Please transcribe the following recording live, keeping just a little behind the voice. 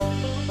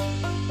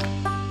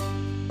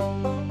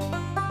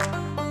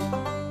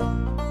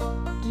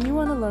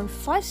learn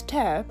 5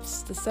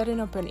 steps to setting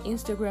up an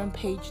Instagram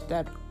page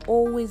that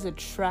always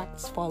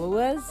attracts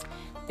followers,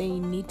 then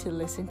you need to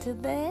listen to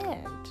the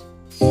end.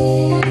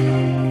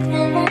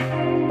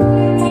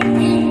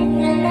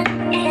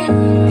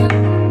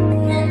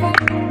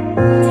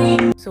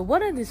 So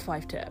what are these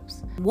 5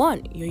 steps?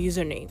 1. Your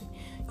username.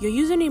 Your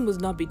username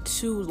must not be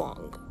too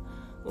long.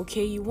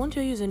 Okay, you want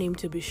your username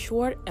to be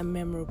short and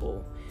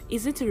memorable,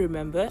 easy to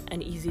remember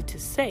and easy to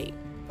say.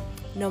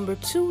 Number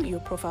 2, your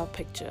profile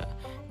picture.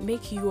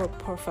 Make your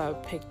profile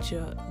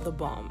picture the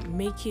bomb.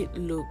 Make it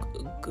look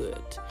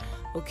good.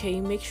 Okay,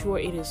 make sure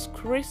it is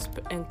crisp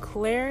and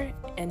clear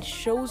and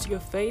shows your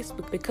face,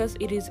 because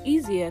it is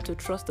easier to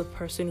trust the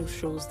person who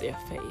shows their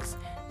face.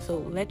 So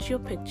let your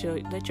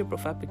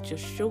profile picture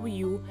show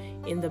you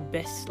in the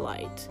best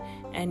light.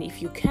 And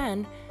if you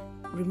can,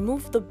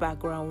 remove the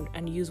background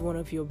and use one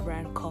of your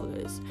brand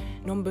colors.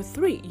 Number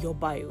 3, your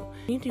bio.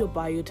 You need your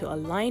bio to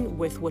align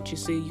with what you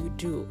say you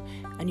do,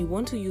 and you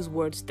want to use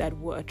words that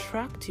will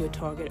attract your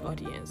target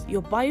audience.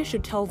 Your bio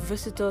should tell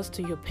visitors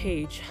to your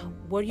page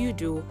what you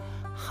do,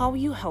 how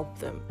you help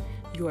them,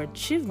 your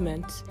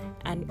achievements,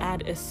 and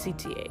add a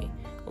CTA.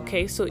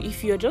 Okay, so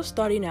if you're just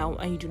starting out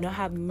and you do not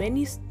have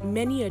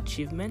many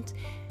achievements,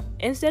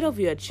 instead of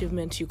your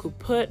achievements, you could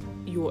put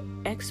your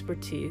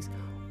expertise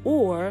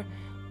or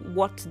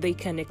what they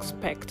can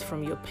expect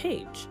from your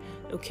page.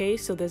 Okay,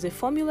 so there's a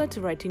formula to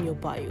write in your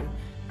bio.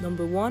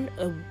 Number 1,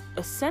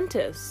 a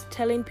sentence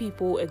telling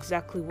people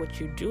exactly what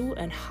you do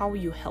and how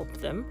you help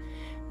them.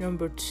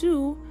 Number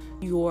 2,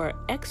 your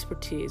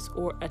expertise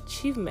or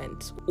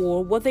achievement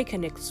or what they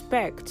can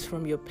expect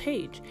from your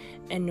page.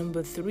 And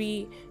number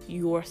 3,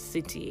 your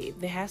CTA.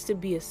 There has to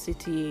be a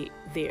CTA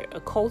there,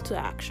 a call to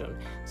action,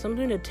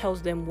 something that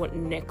tells them what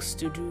next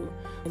to do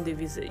when they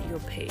visit your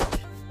page.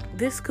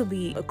 This could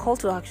be a call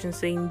to action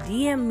saying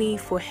DM me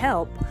for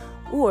help,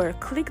 or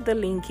click the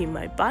link in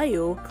my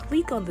bio,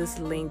 click on this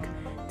link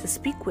to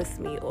speak with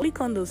me, or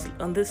click on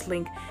this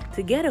link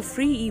to get a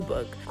free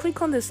ebook,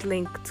 click on this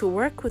link to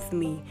work with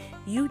me.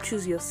 You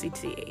choose your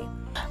CTA.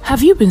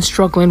 Have you been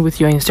struggling with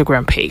your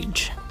Instagram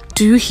page?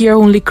 Do you hear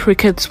only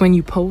crickets when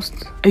you post?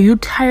 Are you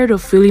tired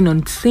of feeling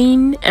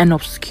unseen and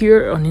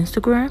obscure on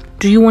Instagram?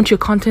 Do you want your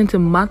content to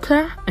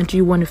matter, and do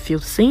you want to feel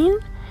seen?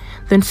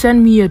 Then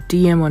send me a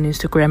DM on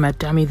Instagram at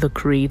Dami the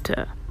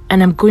Creator,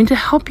 and I'm going to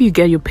help you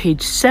get your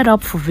page set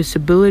up for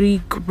visibility,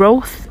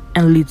 growth,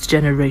 and leads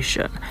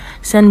generation.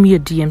 Send me a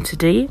DM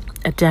today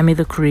at Dami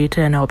the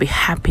Creator, and I'll be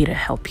happy to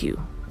help you.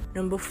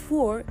 Number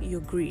 4,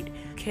 your grid.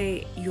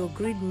 Okay, your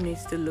grid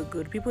needs to look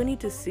good. People need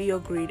to see your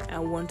grid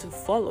and want to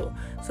follow.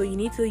 So you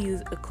need to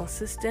use a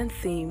consistent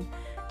theme,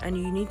 and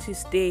you need to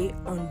stay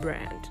on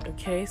brand.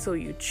 Okay, so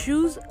you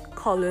choose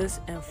colors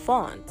and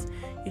fonts.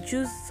 You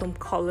choose some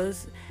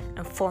colors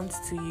and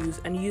fonts to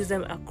use and use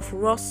them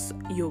across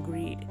your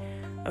grid.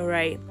 All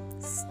right,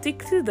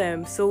 stick to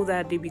them so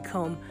that they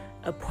become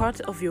a part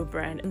of your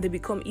brand and they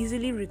become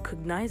easily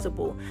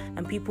recognizable,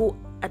 and people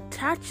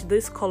attach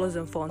these colors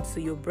and fonts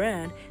to your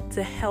brand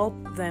to help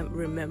them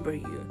remember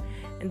you.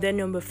 And then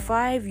number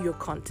 5, your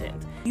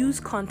content.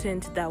 Use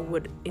content that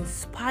would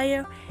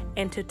inspire,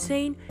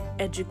 entertain,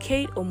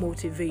 educate, or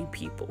motivate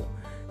people.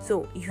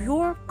 So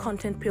your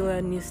content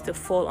pillar needs to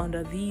fall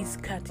under these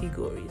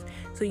categories.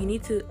 So you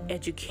need to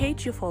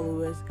educate your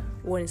followers,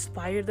 or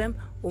inspire them,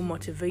 or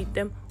motivate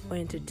them, or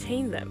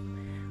entertain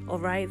them. All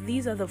right,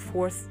 these are the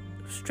 4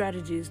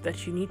 strategies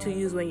that you need to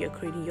use when you're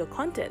creating your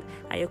content,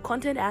 and your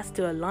content has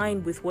to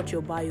align with what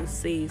your bio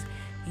says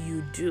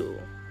you do.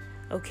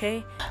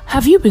 Okay,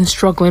 have you been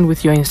struggling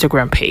with your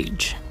Instagram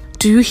page?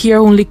 Do you hear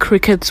only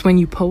crickets when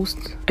you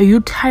post? Are you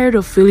tired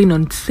of feeling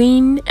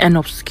unseen and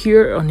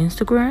obscure on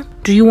Instagram?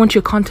 Do you want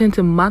your content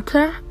to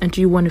matter, and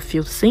do you want to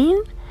feel seen?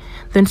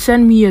 Then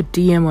send me a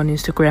DM on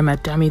Instagram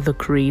at Dami the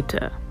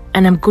Creator,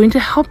 and I'm going to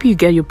help you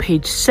get your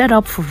page set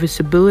up for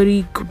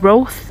visibility,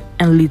 growth,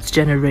 and leads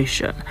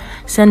generation.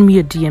 Send me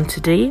a DM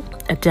today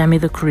at Dami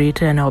the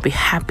Creator, and I'll be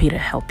happy to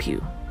help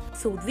you.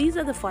 So these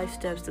are the 5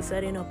 steps to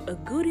setting up a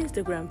good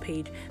Instagram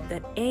page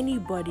that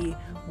anybody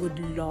would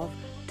love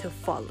to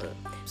follow.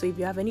 So if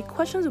you have any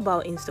questions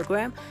about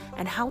Instagram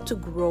and how to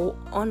grow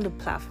on the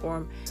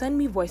platform, send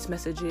me voice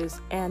messages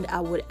and I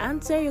would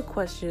answer your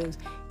questions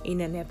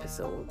in an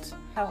episode.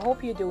 I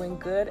hope you're doing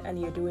good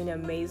and you're doing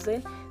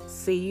amazing.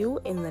 See you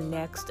in the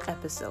next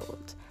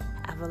episode.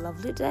 Have a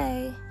lovely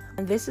day.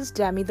 And this is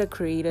Dami the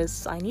Creator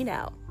signing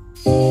out.